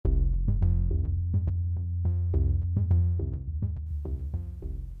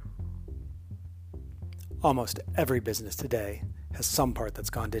Almost every business today has some part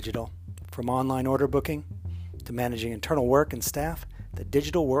that's gone digital. From online order booking to managing internal work and staff, the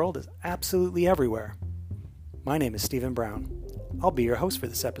digital world is absolutely everywhere. My name is Stephen Brown. I'll be your host for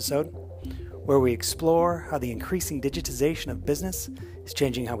this episode, where we explore how the increasing digitization of business is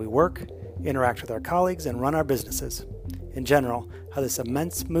changing how we work, interact with our colleagues, and run our businesses. In general, how this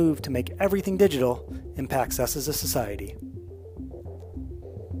immense move to make everything digital impacts us as a society.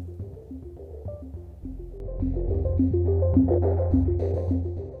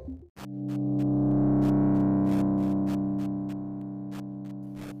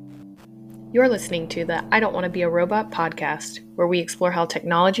 You're listening to the I Don't Want to Be a Robot podcast, where we explore how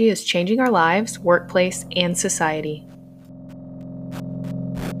technology is changing our lives, workplace, and society.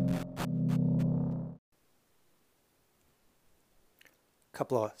 A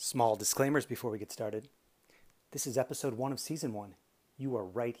couple of small disclaimers before we get started. This is episode 1 of season 1. You are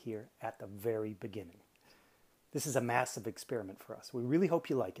right here at the very beginning. This is a massive experiment for us. We really hope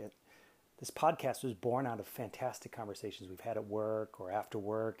you like it. This podcast was born out of fantastic conversations we've had at work or after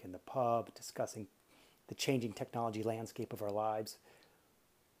work in the pub, discussing the changing technology landscape of our lives.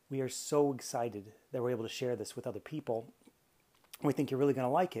 We are so excited that we're able to share this with other people. We think you're really going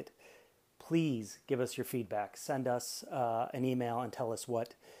to like it. Please give us your feedback. Send us an email and tell us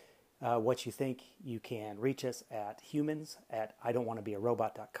what you think. You can reach us at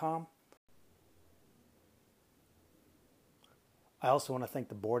humans@idon'twannabearobot.com. I also want to thank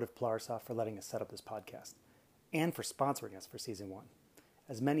the board of Polarsoft for letting us set up this podcast and for sponsoring us for season 1.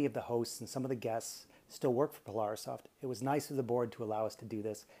 As many of the hosts and some of the guests still work for Polarsoft, it was nice of the board to allow us to do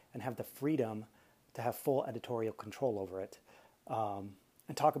this and have the freedom to have full editorial control over it and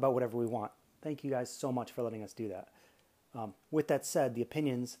talk about whatever we want. Thank you guys so much for letting us do that. With that said, the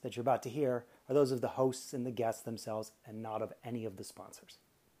opinions that you're about to hear are those of the hosts and the guests themselves and not of any of the sponsors.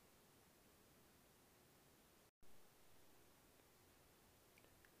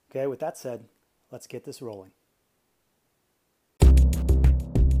 Okay, with that said, let's get this rolling.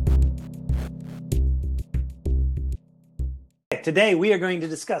 Today, we are going to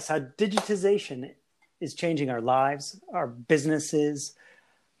discuss how digitization is changing our lives, our businesses,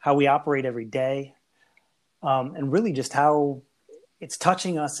 how we operate every day, and really just how it's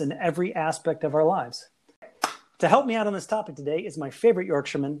touching us in every aspect of our lives. To help me out on this topic today is my favorite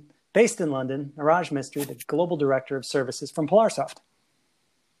Yorkshireman, based in London, Niraj Mistry, the Global Director of Services from Polarsoft.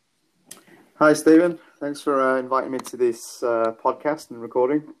 Hi, Stephen. Thanks for inviting me to this podcast and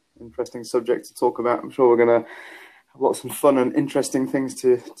recording. Interesting subject to talk about. I'm sure we're going to have lots of fun and interesting things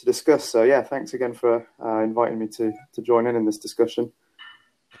to discuss. So, yeah, thanks again for inviting me to join in this discussion.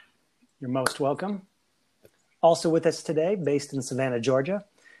 You're most welcome. Also with us today, based in Savannah, Georgia,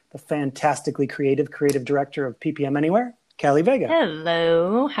 the fantastically creative director of PPM Anywhere, Callie Vega.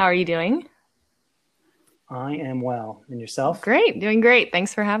 Hello. How are you doing? I am well. And yourself? Great. Doing great.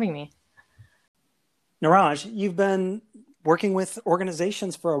 Thanks for having me. Niraj, you've been working with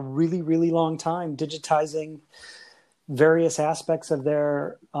organizations for a really, really long time, digitizing various aspects of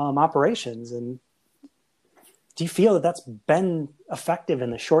their operations. And do you feel that that's been effective in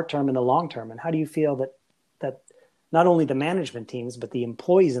the short term and the long term? And how do you feel that not only the management teams, but the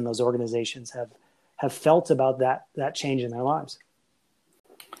employees in those organizations have felt about that change in their lives?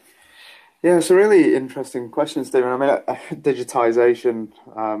 Yeah, it's a really interesting question, Stephen. I mean, digitization,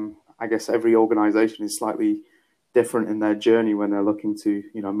 I guess every organization is slightly different in their journey when they're looking to,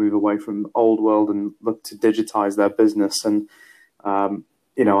 move away from the old world and look to digitize their business. And,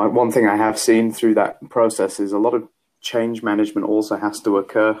 one thing I have seen through that process is a lot of change management also has to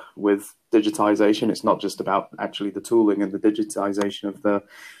occur with digitization. It's not just about actually the tooling and the digitization of the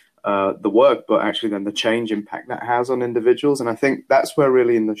work, but actually then the change impact that has on individuals. And I think that's where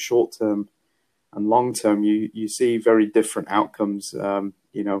really in the short term and long term, you see very different outcomes,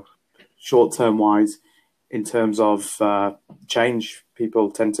 short-term wise, in terms of change, people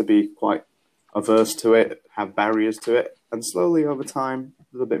tend to be quite averse to it, have barriers to it, and slowly over time, a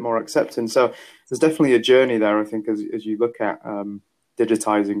little bit more acceptance. So there's definitely a journey there, I think, as you look at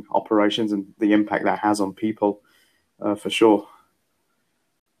digitizing operations and the impact that has on people, for sure.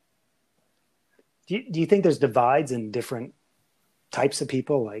 Do you think there's divides in different types of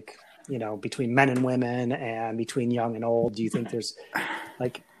people, like, between men and women and between young and old? Do you think there's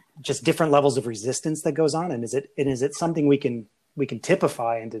just different levels of resistance that goes on? And is it something we can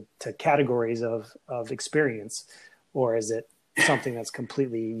typify into categories of experience, or is it something that's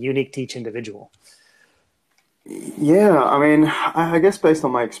completely unique to each individual? Yeah, I mean, I guess based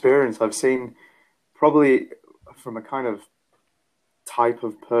on my experience, I've seen probably from a kind of type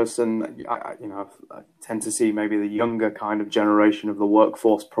of person, I tend to see maybe the younger kind of generation of the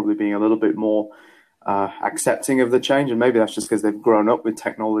workforce probably being a little bit more accepting of the change, and maybe that's just because they've grown up with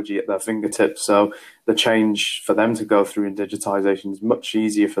technology at their fingertips. So the change for them to go through in digitization is much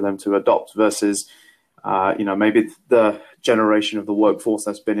easier for them to adopt versus, maybe the generation of the workforce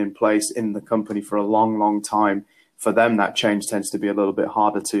that's been in place in the company for a long, long time. For them, that change tends to be a little bit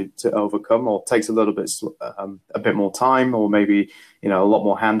harder to overcome, or takes a little bit a bit more time, or maybe a lot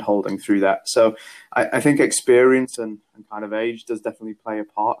more hand holding through that. So I think experience and kind of age does definitely play a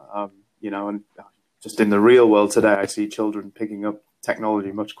part. And just in the real world today, I see children picking up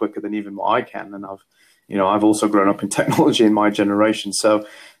technology much quicker than even what I can. And I've also grown up in technology in my generation. So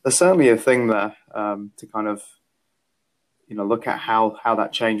there's certainly a thing there to kind of, look at how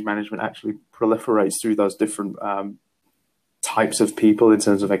that change management actually proliferates through those different types of people in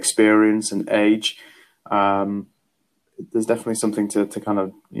terms of experience and age. There's definitely something to kind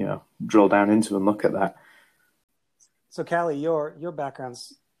of, drill down into and look at that. So Callie, your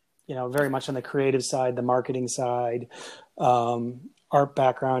background's very much on the creative side, the marketing side, art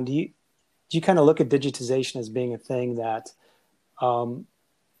background. Do you kind of look at digitization as being a thing that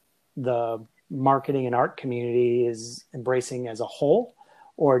the marketing and art community is embracing as a whole,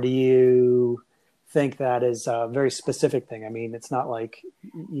 or do you think that is a very specific thing? I mean, it's not like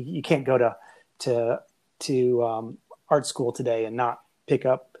you can't go to art school today and not pick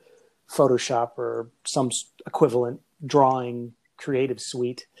up Photoshop or some equivalent drawing creative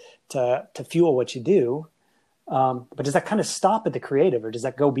suite to fuel what you do. But does that kind of stop at the creative, or does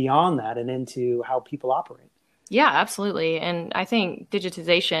that go beyond that and into how people operate? Yeah, absolutely. And I think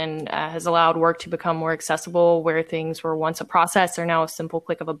digitization has allowed work to become more accessible, where things were once a process are now a simple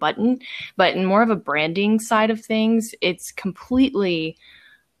click of a button. But in more of a branding side of things, it's completely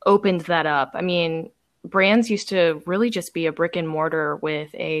opened that up. I mean, brands used to really just be a brick and mortar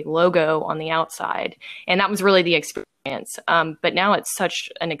with a logo on the outside. And that was really the experience. But now it's such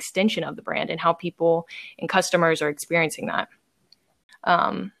an extension of the brand and how people and customers are experiencing that.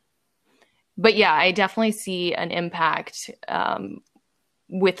 But yeah, I definitely see an impact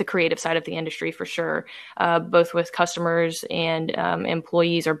with the creative side of the industry for sure, both with customers and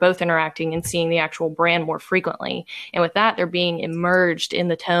employees are both interacting and seeing the actual brand more frequently. And with that, they're being immersed in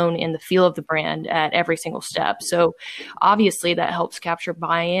the tone and the feel of the brand at every single step. So obviously that helps capture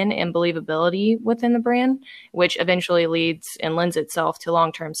buy-in and believability within the brand, which eventually leads and lends itself to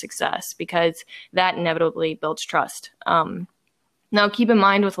long-term success, because that inevitably builds trust. Now, keep in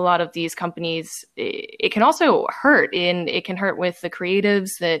mind with a lot of these companies, it can also hurt, and it can hurt with the creatives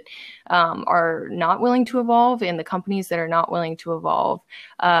that are not willing to evolve and the companies that are not willing to evolve.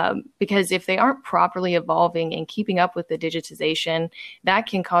 Because if they aren't properly evolving and keeping up with the digitization, that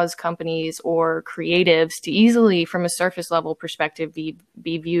can cause companies or creatives to easily, from a surface level perspective, be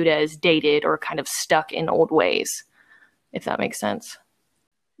viewed as dated or kind of stuck in old ways, if that makes sense.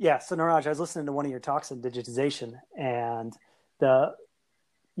 Yeah. So Niraj, I was listening to one of your talks on digitization, and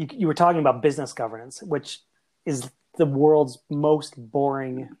you were talking about business governance, which is the world's most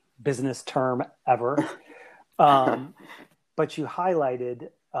boring business term ever. But you highlighted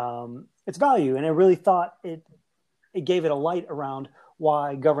its value, and I really thought it gave it a light around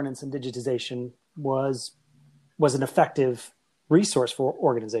why governance and digitization was an effective resource for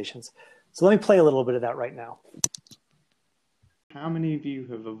organizations. So let me play a little bit of that right now. How many of you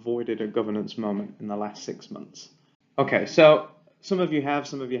have avoided a governance moment in the last 6 months? Okay, so some of you have,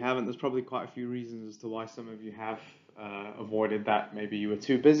 some of you haven't. There's probably quite a few reasons as to why some of you have avoided that. Maybe you were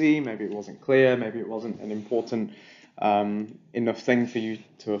too busy, maybe it wasn't clear, maybe it wasn't an important enough thing for you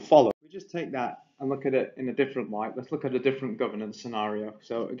to have followed. We just take that and look at it in a different light. Let's look at a different governance scenario.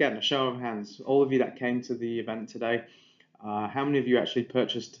 So again, a show of hands. All of you that came to the event today, how many of you actually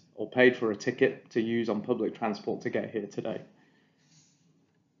purchased or paid for a ticket to use on public transport to get here today?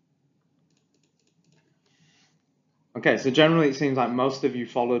 Okay, so generally it seems like most of you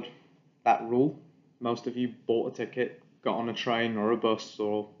followed that rule. Most of you bought a ticket, got on a train or a bus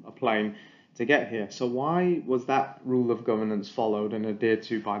or a plane to get here. So why was that rule of governance followed and adhered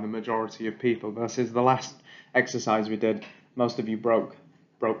to by the majority of people versus the last exercise we did? Most of you broke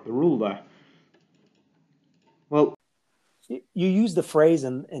the rule there. Well, you use the phrase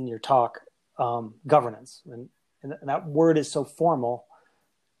in your talk, governance, and that word is so formal.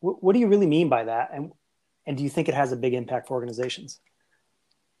 What do you really mean by that? And do you think it has a big impact for organizations?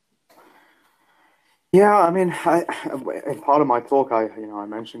 Yeah, I mean, in part of my talk, I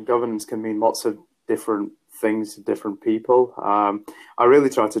mentioned governance can mean lots of different things to different people. I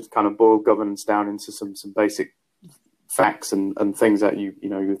really try to kind of boil governance down into some basic facts and things that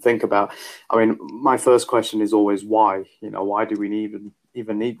you think about. I mean, my first question is always why. Why do we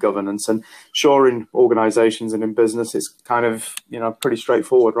even need governance. And sure, in organizations and in business, it's kind of, pretty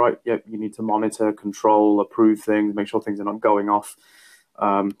straightforward, right? You need to monitor, control, approve things, make sure things are not going off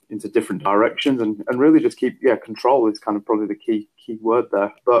into different directions, and really just keep, control is kind of probably the key word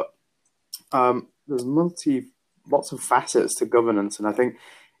there. But there's lots of facets to governance, and I think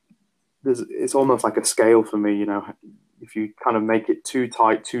it's almost like a scale for me. If you kind of make it too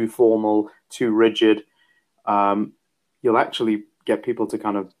tight, too formal, too rigid, you'll actually get people to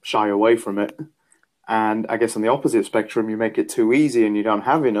kind of shy away from it. And I guess on the opposite spectrum, you make it too easy and you don't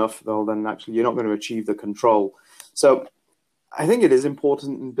have enough, well, then actually you're not going to achieve the control. So I think it is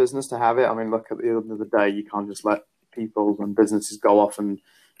important in business to have it. I mean, look, at the end of the day, you can't just let people and businesses go off and,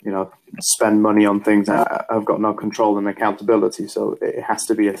 spend money on things that have got no control and accountability. So it has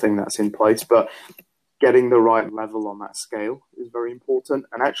to be a thing that's in place. But getting the right level on that scale is very important.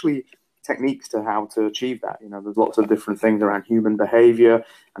 And actually techniques to how to achieve that. There's lots of different things around human behavior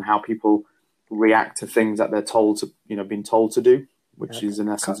and how people react to things that they're told to, been told to do, which is in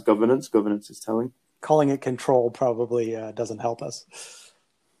essence governance. Governance is telling. Calling it control probably doesn't help us.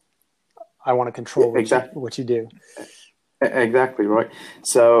 I want to control what you do. Exactly right.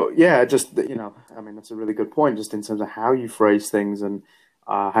 So just that's a really good point. Just in terms of how you phrase things and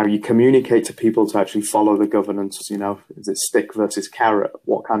how you communicate to people to actually follow the governance. Is it stick versus carrot?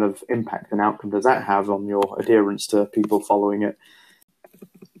 What kind of impact and outcome does that have on your adherence to people following it?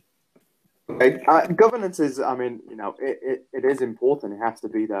 Governance is, it is important. It has to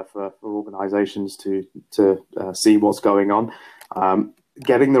be there for organizations to see what's going on.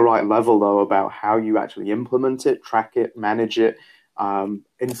 Getting the right level, though, about how you actually implement it, track it, manage it,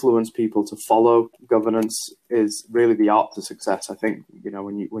 influence people to follow governance is really the art to success. I think,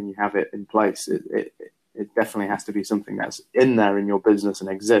 when you have it in place, it definitely has to be something that's in there in your business and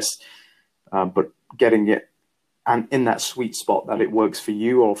exists. But getting it and in that sweet spot that it works for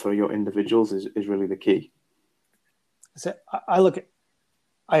you or for your individuals is really the key. So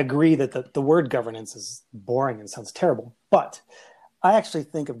I agree that the word governance is boring and sounds terrible, but I actually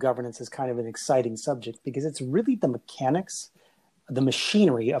think of governance as kind of an exciting subject because it's really the mechanics, the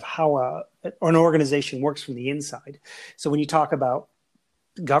machinery of how an organization works from the inside. So when you talk about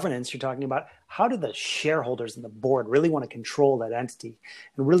governance, you're talking about how do the shareholders and the board really want to control that entity,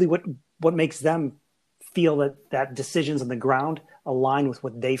 and really what makes them feel that decisions on the ground align with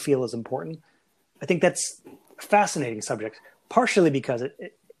what they feel is important. I think that's a fascinating subject, partially because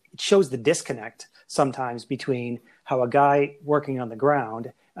it shows the disconnect sometimes between how a guy working on the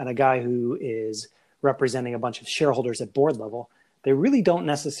ground and a guy who is representing a bunch of shareholders at board level, they really don't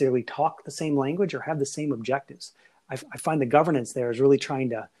necessarily talk the same language or have the same objectives. I find the governance there is really trying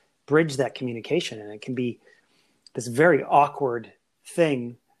to bridge that communication, and it can be this very awkward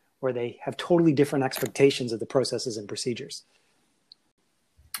thing where they have totally different expectations of the processes and procedures.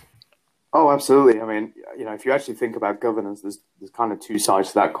 Oh, absolutely. I mean, if you actually think about governance, there's kind of two sides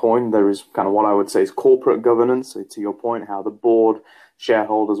to that coin. There is kind of what I would say is corporate governance. So to your point, how the board,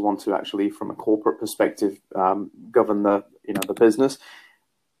 shareholders want to actually, from a corporate perspective, govern the business.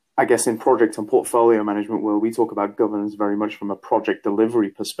 I guess in project and portfolio management world, we talk about governance very much from a project delivery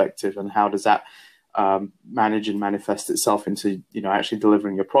perspective, and how does that manage and manifest itself into actually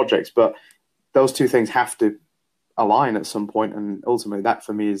delivering your projects. But those two things have to align at some point, and ultimately that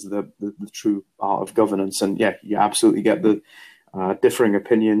for me is the true art of governance. And you absolutely get the differing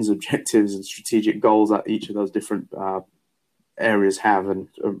opinions, objectives, and strategic goals that each of those different areas have,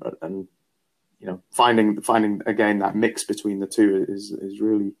 and finding again that mix between the two is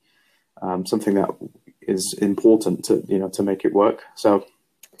really something that is important to make it work. So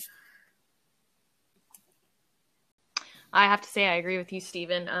I have to say I agree with you,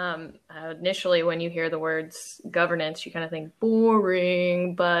 Stephen. Initially, when you hear the words governance, you kind of think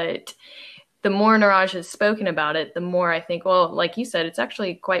boring, but the more Niraj has spoken about it, the more I think, well, like you said, it's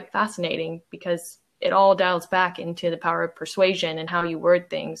actually quite fascinating because it all dials back into the power of persuasion and how you word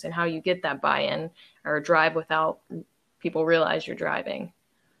things and how you get that buy-in or drive without people realize you're driving.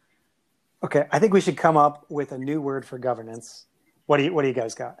 Okay, I think we should come up with a new word for governance. What do you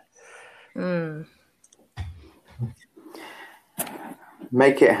guys got?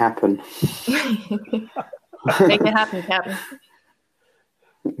 Make it happen. Make it happen, Captain.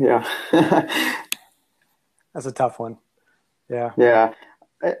 Yeah. That's a tough one. Yeah. Yeah.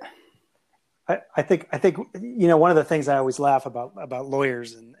 I think one of the things I always laugh about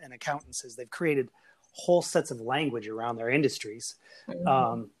lawyers and accountants is they've created whole sets of language around their industries,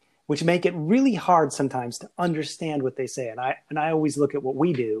 which make it really hard sometimes to understand what they say. And I always look at what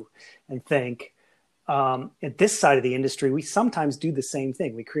we do and think, at this side of the industry, we sometimes do the same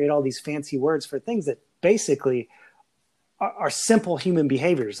thing. We create all these fancy words for things that basically are simple human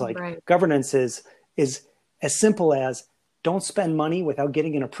behaviors. Like Right. governance is as simple as don't spend money without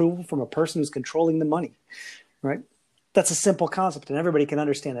getting an approval from a person who's controlling the money, right? That's a simple concept and everybody can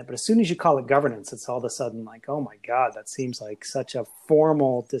understand that. But as soon as you call it governance, it's all of a sudden like, oh my God, that seems like such a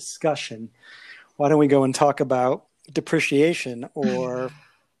formal discussion. Why don't we go and talk about depreciation or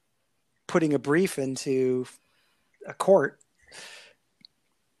putting a brief into a court?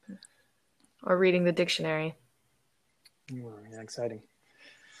 Or reading the dictionary. Oh, yeah, exciting.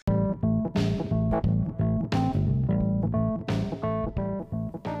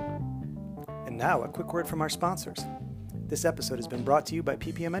 And now a quick word from our sponsors. This episode has been brought to you by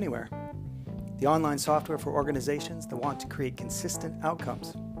PPM Anywhere, the online software for organizations that want to create consistent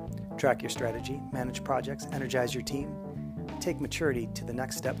outcomes. Track your strategy, manage projects, energize your team, take maturity to the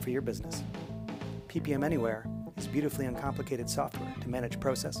next step for your business. PPM Anywhere is beautifully uncomplicated software to manage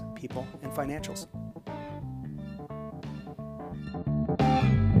process, people, and financials.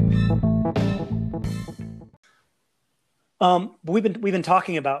 But we've been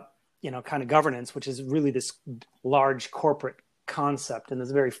talking about, kind of governance, which is really this large corporate concept and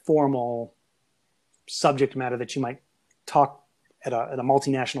this very formal subject matter that you might talk at a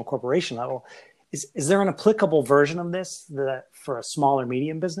multinational corporation level. Is there an applicable version of this that for a small or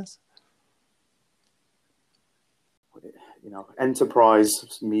medium business?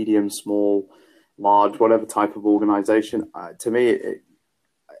 Enterprise, medium, small, large, whatever type of organization. To me,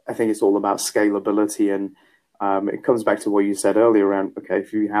 I think it's all about scalability, and it comes back to what you said earlier around, okay,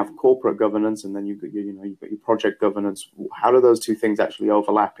 if you have corporate governance and then you've got your project governance, how do those two things actually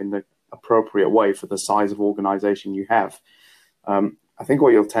overlap in the appropriate way for the size of organization you have? I think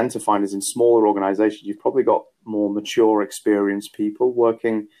what you'll tend to find is in smaller organizations, you've probably got more mature, experienced people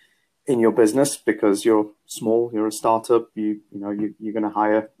working in your business because you're small, you're a startup, you're going to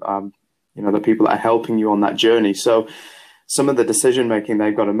hire, the people that are helping you on that journey. So some of the decision making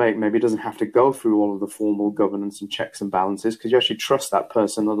they've got to make maybe doesn't have to go through all of the formal governance and checks and balances because you actually trust that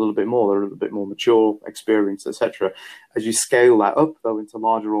person a little bit more. They're a little bit more mature, experienced, etc. As you scale that up, though, into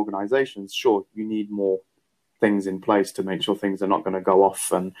larger organizations, sure, you need more things in place to make sure things are not going to go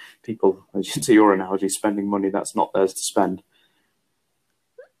off and people, to your analogy, spending money that's not theirs to spend.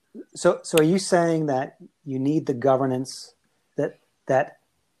 So are you saying that you need the governance that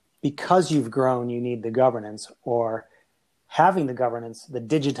because you've grown, you need the governance, or having the governance, the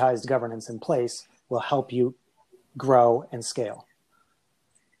digitized governance in place will help you grow and scale?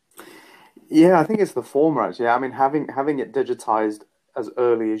 Yeah, I think it's the former, actually. I mean, having it digitized as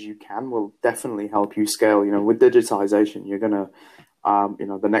early as you can will definitely help you scale. With digitization, you're going to,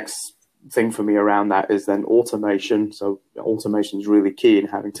 the next thing for me around that is then automation. So automation is really key in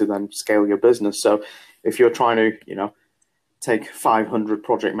having to then scale your business. So if you're trying to, take 500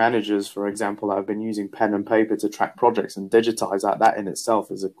 project managers, for example, that have been using pen and paper to track projects and digitize that in itself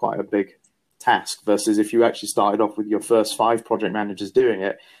is quite a big task versus if you actually started off with your first 5 project managers doing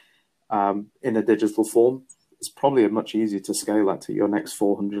it in a digital form, it's probably much easier to scale that to your next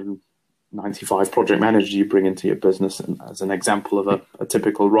 495 project managers you bring into your business as an example of a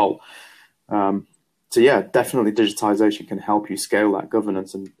typical role. So yeah, definitely digitization can help you scale that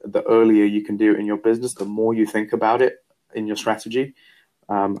governance. And the earlier you can do it in your business, the more you think about it in your strategy,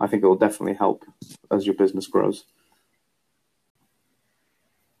 I think it will definitely help as your business grows.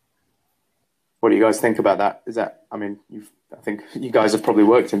 What do you guys think about that? I think you guys have probably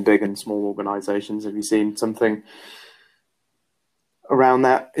worked in big and small organizations. Have you seen something around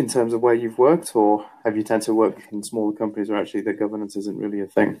that in terms of where you've worked, or have you tend to work in smaller companies where actually the governance isn't really a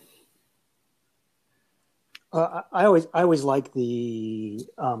thing? I always like the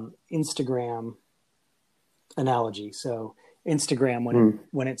Instagram analogy. So Instagram,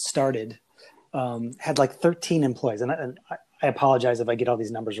 when it started, had like 13 employees, and I apologize if I get all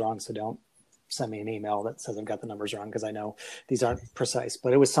these numbers wrong. So don't send me an email that says I've got the numbers wrong because I know these aren't precise.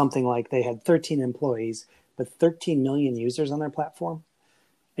 But it was something like they had 13 employees, but 13 million users on their platform.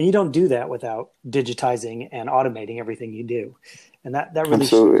 And you don't do that without digitizing and automating everything you do. And that really,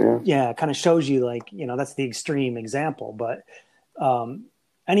 kind of shows you that's the extreme example. But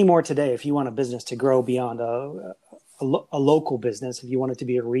anymore today, if you want a business to grow beyond a local business, if you want it to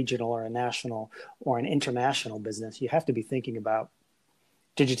be a regional or a national or an international business, you have to be thinking about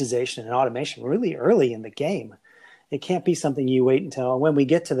digitization and automation really early in the game. It can't be something you wait until when we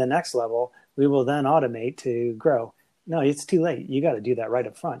get to the next level, we will then automate to grow. No, it's too late. You got to do that right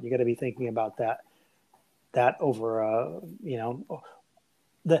up front. You got to be thinking about that over, you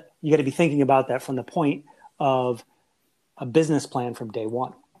got to be thinking about that from the point of a business plan from day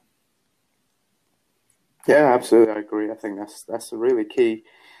one. Yeah, absolutely. I agree. I think that's a really key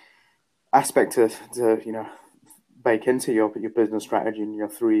aspect to bake into your business strategy and your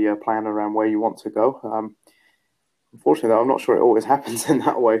 3-year plan around where you want to go. Unfortunately, though, I'm not sure it always happens in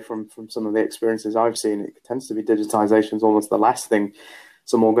that way from some of the experiences I've seen. It tends to be digitization is almost the last thing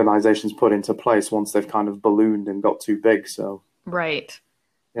some organizations put into place once they've kind of ballooned and got too big. So, Right.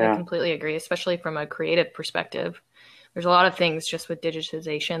 yeah. I completely agree, especially from a creative perspective. There's a lot of things just with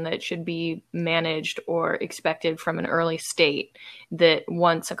digitization that should be managed or expected from an early state, that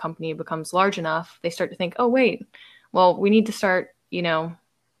once a company becomes large enough, they start to think, oh, wait, well, we need to start, I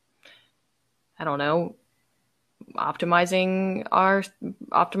don't know, optimizing our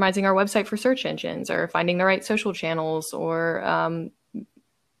website for search engines, or finding the right social channels, or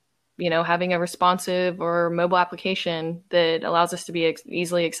having a responsive or mobile application that allows us to be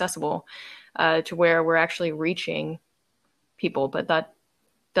easily accessible, to where we're actually reaching people, but that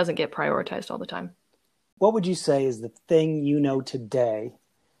doesn't get prioritized all the time. What would you say is the thing you know today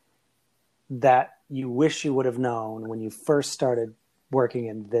that you wish you would have known when you first started working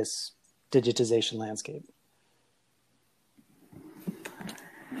in this digitization landscape?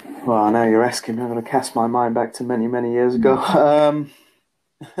 Well, now you're asking me. I'm going to cast my mind back to many, many years ago.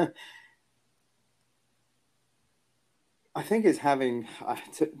 I think it's having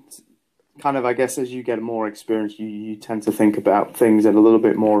kind of, I guess, as you get more experience, you tend to think about things at a little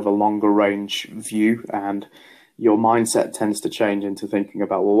bit more of a longer range view, and your mindset tends to change into thinking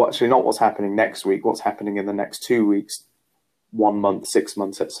about, well, actually not what's happening next week, what's happening in the next 2 weeks, 1 month, 6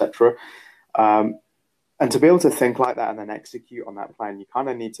 months, etc. And to be able to think like that and then execute on that plan, you kind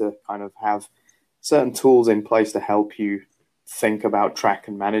of need to kind of have certain tools in place to help you think about, track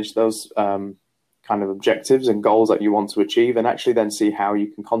and manage those kind of objectives and goals that you want to achieve, and actually then see how you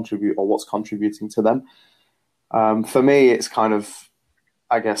can contribute or what's contributing to them. For me, it's kind of,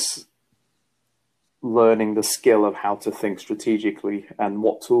 I guess, learning the skill of how to think strategically and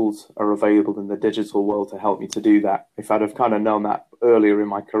what tools are available in the digital world to help me to do that. If I'd have kind of known that earlier in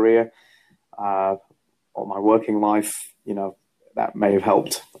my career or my working life, that may have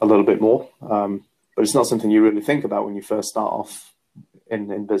helped a little bit more. But it's not something you really think about when you first start off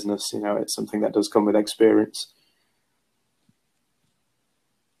in business. It's something that does come with experience.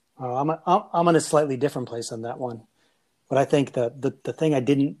 I'm in a slightly different place on that one. But I think the thing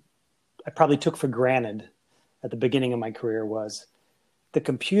I probably took for granted at the beginning of my career was the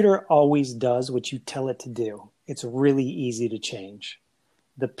computer always does what you tell it to do. It's really easy to change.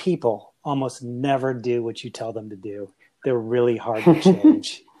 The people almost never do what you tell them to do. They're really hard to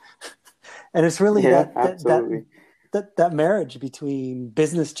change. And it's really that marriage between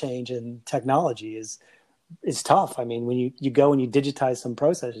business change and technology is tough. I mean, when you go and you digitize some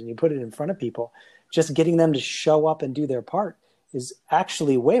process and you put it in front of people, just getting them to show up and do their part is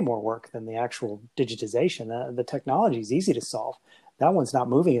actually way more work than the actual digitization. The technology is easy to solve. That one's not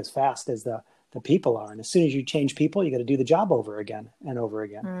moving as fast as the people are. And as soon as you change people, you got to do the job over again and over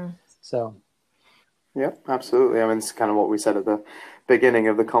again. So. Yeah, absolutely. I mean, it's kind of what we said at the beginning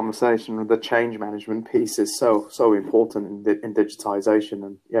of the conversation. The change management piece is so important in digitization.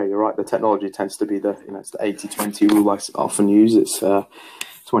 And yeah, you're right. The technology tends to be it's the 80-20 rule I often use. It's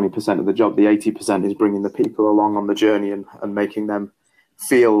 20% of the job. The 80% is bringing the people along on the journey and making them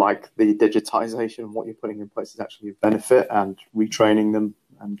feel like the digitization and what you're putting in place is actually a benefit, and retraining them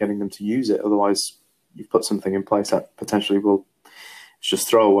and getting them to use it. Otherwise, you've put something in place that potentially will just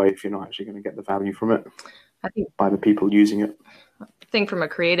throw away if you're not actually going to get the value from it by the people using it. I think from a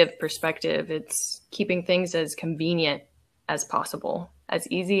creative perspective, it's keeping things as convenient as possible, as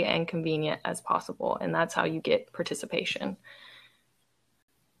easy and convenient as possible. And that's how you get participation.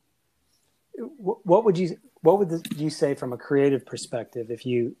 What would you say from a creative perspective if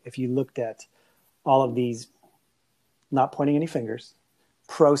you looked at all of these, not pointing any fingers,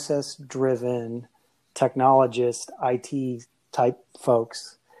 process-driven technologist, IT type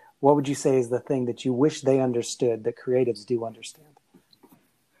folks, what would you say is the thing that you wish they understood that creatives do understand?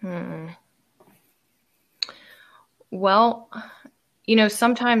 Well,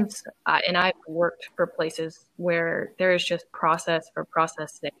 sometimes, and I've worked for places where there is just process for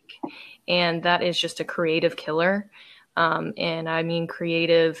process sake, and that is just a creative killer. And I mean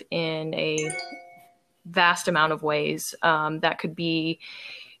creative in a vast amount of ways. That could be,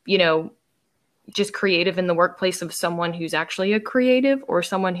 just creative in the workplace of someone who's actually a creative, or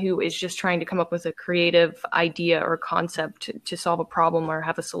someone who is just trying to come up with a creative idea or concept to solve a problem or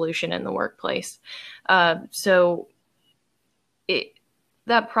have a solution in the workplace. So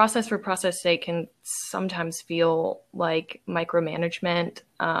that process for process sake can sometimes feel like micromanagement,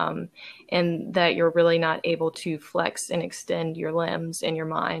 and that you're really not able to flex and extend your limbs and your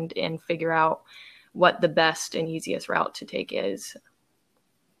mind and figure out what the best and easiest route to take is.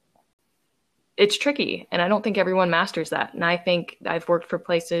 it's tricky, and I don't think everyone masters that. And I think I've worked for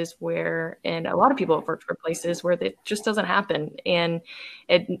places where, and a lot of people have worked for places where that just doesn't happen, and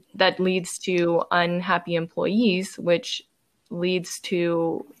that leads to unhappy employees, which leads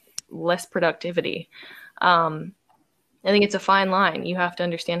to less productivity. I think it's a fine line. You have to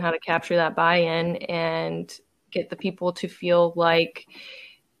understand how to capture that buy-in and get the people to feel like,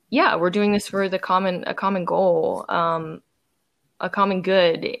 yeah, we're doing this for a common goal, a common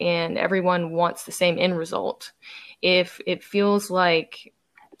good, and everyone wants the same end result. If it feels like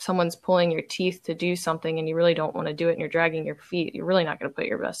someone's pulling your teeth to do something and you really don't want to do it and you're dragging your feet, you're really not going to put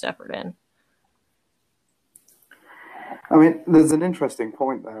your best effort in. I mean, there's an interesting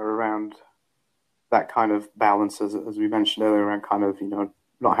point there around that kind of balance, as we mentioned earlier, around kind of,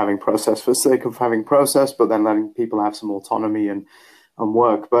 not having process for the sake of having process, but then letting people have some autonomy and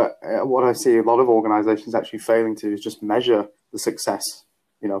work. But what I see a lot of organizations actually failing to is just measure the success,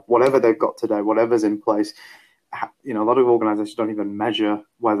 whatever they've got today, whatever's in place. A lot of organizations don't even measure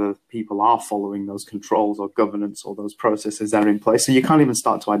whether people are following those controls or governance or those processes that are in place. So you can't even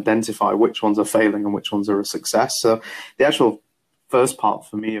start to identify which ones are failing and which ones are a success. So the actual first part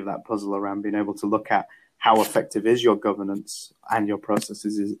for me of that puzzle around being able to look at how effective is your governance and your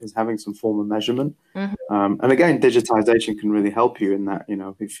processes is having some form of measurement. Mm-hmm. And again, digitization can really help you in that.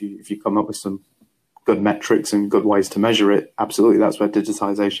 If you come up with some good metrics and good ways to measure it, absolutely, that's where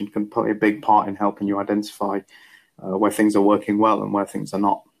digitization can play a big part in helping you identify where things are working well and where things are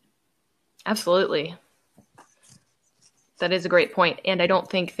not. Absolutely. That is a great point. And I don't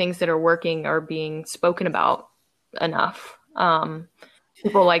think things that are working are being spoken about enough.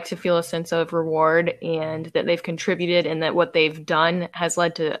 People like to feel a sense of reward and that they've contributed and that what they've done has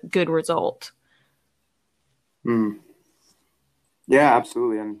led to good result. Yeah,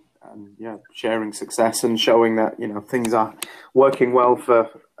 absolutely. And sharing success and showing that, things are working well for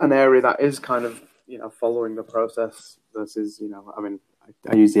an area that is kind of, following the process versus,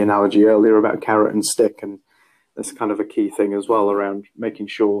 I used the analogy earlier about carrot and stick, and that's kind of a key thing as well around making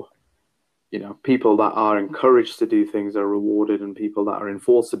sure, people that are encouraged to do things are rewarded and people that are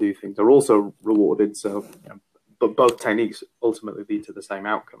enforced to do things are also rewarded. So, but both techniques ultimately lead to the same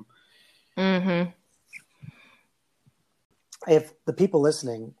outcome. Mm-hmm. If the people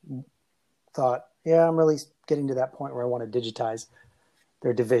listening thought, yeah, I'm really getting to that point where I want to digitize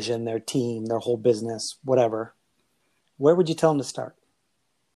their division, their team, their whole business, whatever, where would you tell them to start?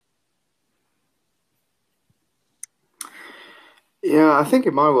 Yeah, I think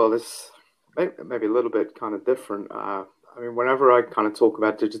in my world, it's maybe a little bit kind of different. Whenever I kind of talk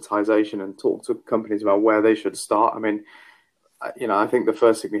about digitization and talk to companies about where they should start, I think the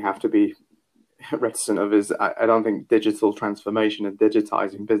first thing we have to be reticent of is I don't think digital transformation and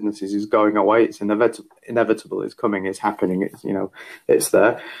digitizing businesses is going away. It's inevitable. It's coming. It's happening. It's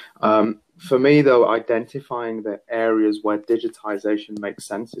there. For me, though, identifying the areas where digitization makes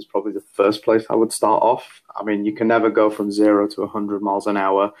sense is probably the first place I would start off. You can never go from 0 to 100 miles an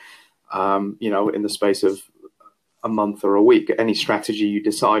hour, in the space of a month or a week. Any strategy you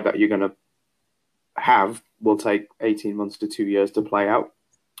decide that you're going to have will take 18 months to 2 years to play out.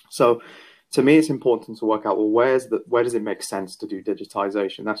 So to me, it's important to work out, well, where does it make sense to do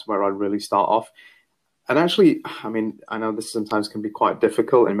digitization? That's where I'd really start off. And actually, I know this sometimes can be quite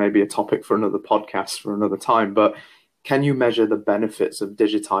difficult and maybe a topic for another podcast for another time, but can you measure the benefits of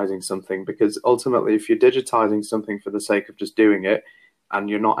digitizing something? Because ultimately, if you're digitizing something for the sake of just doing it and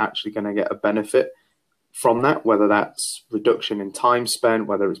you're not actually going to get a benefit from that, whether that's reduction in time spent,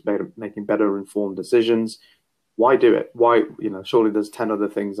 whether it's making better informed decisions, why do it? Why, surely there's 10 other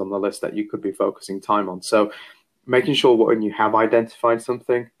things on the list that you could be focusing time on. So making sure when you have identified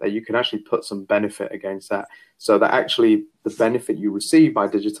something that you can actually put some benefit against that, so that actually the benefit you receive by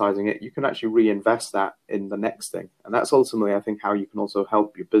digitizing it, you can actually reinvest that in the next thing. And that's ultimately, I think, how you can also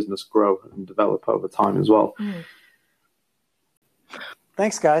help your business grow and develop over time as well.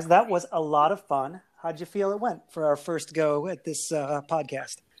 Thanks, guys. That was a lot of fun. How'd you feel it went for our first go at this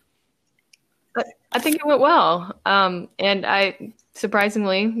podcast? I think it went well. And I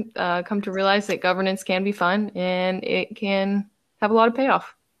surprisingly come to realize that governance can be fun and it can have a lot of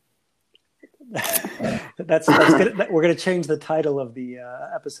payoff. That's good. We're going to change the title of the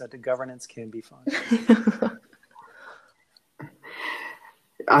episode to Governance Can Be Fun.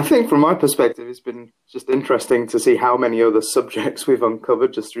 I think from my perspective, it's been just interesting to see how many other subjects we've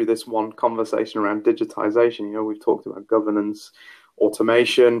uncovered just through this one conversation around digitization. We've talked about governance,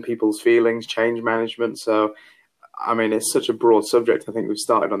 automation, people's feelings, change management. So, it's such a broad subject. I think we've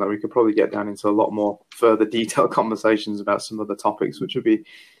started on that. We could probably get down into a lot more further detailed conversations about some other topics, which would be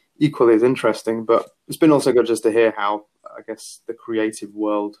equally as interesting. But it's been also good just to hear how, I guess, the creative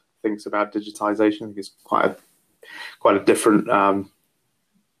world thinks about digitization. I think it's quite a different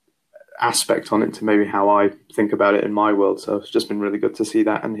aspect on it to maybe how I think about it in my world. So it's just been really good to see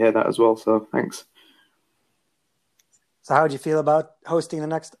that and hear that as well. So thanks. So how would you feel about hosting the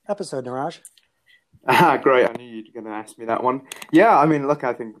next episode, Niraj? Great. I knew you were going to ask me that one. Yeah, I mean, look,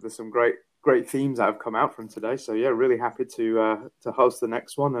 I think there's some great themes that have come out from today. So yeah, really happy to host the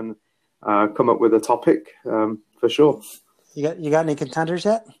next one and come up with a topic for sure. You got any contenders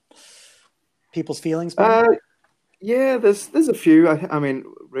yet? People's feelings? Yeah, there's a few. I mean,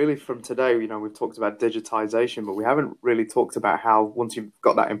 really from today, we've talked about digitization, but we haven't really talked about how once you've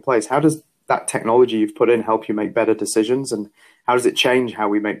got that in place, how does that technology you've put in help you make better decisions, and how does it change how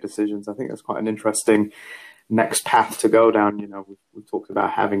we make decisions? I think that's quite an interesting next path to go down. We've talked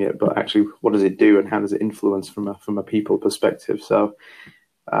about having it, but actually, what does it do, and how does it influence from a people perspective? So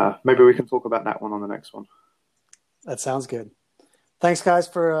maybe we can talk about that one on the next one. That sounds good. Thanks, guys,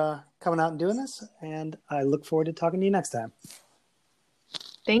 for coming out and doing this, and I look forward to talking to you next time.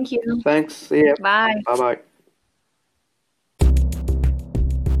 Thank you. Thanks. See you. Bye. Bye-bye.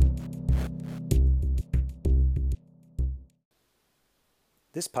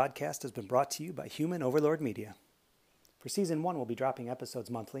 This podcast has been brought to you by Human Overlord Media. For Season 1, we'll be dropping episodes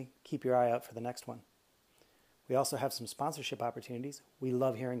monthly. Keep your eye out for the next one. We also have some sponsorship opportunities. We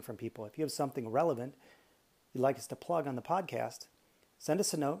love hearing from people. If you have something relevant you'd like us to plug on the podcast, send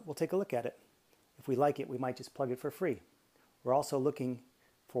us a note. We'll take a look at it. If we like it, we might just plug it for free. We're also looking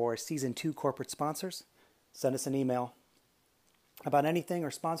for Season 2 corporate sponsors. Send us an email about anything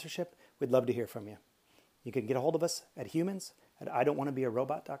or sponsorship. We'd love to hear from you. You can get a hold of us at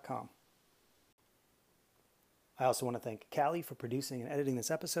humans@idon'twannabearobot.com. I also want to thank Callie for producing and editing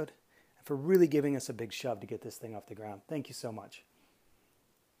this episode and for really giving us a big shove to get this thing off the ground. Thank you so much.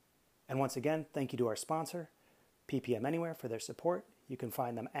 And once again, thank you to our sponsor, PPM Anywhere, for their support. You can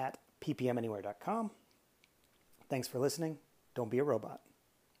find them at ppmanywhere.com. Thanks for listening. Don't be a robot.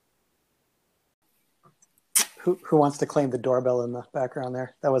 Who wants to claim the doorbell in the background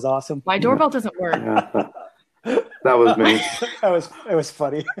there? That was awesome. My doorbell doesn't work. That was me. It was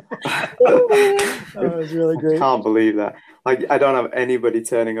funny. That was really great. I can't believe that. Like, I don't have anybody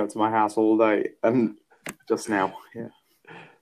turning up to my house all day, and just now, yeah.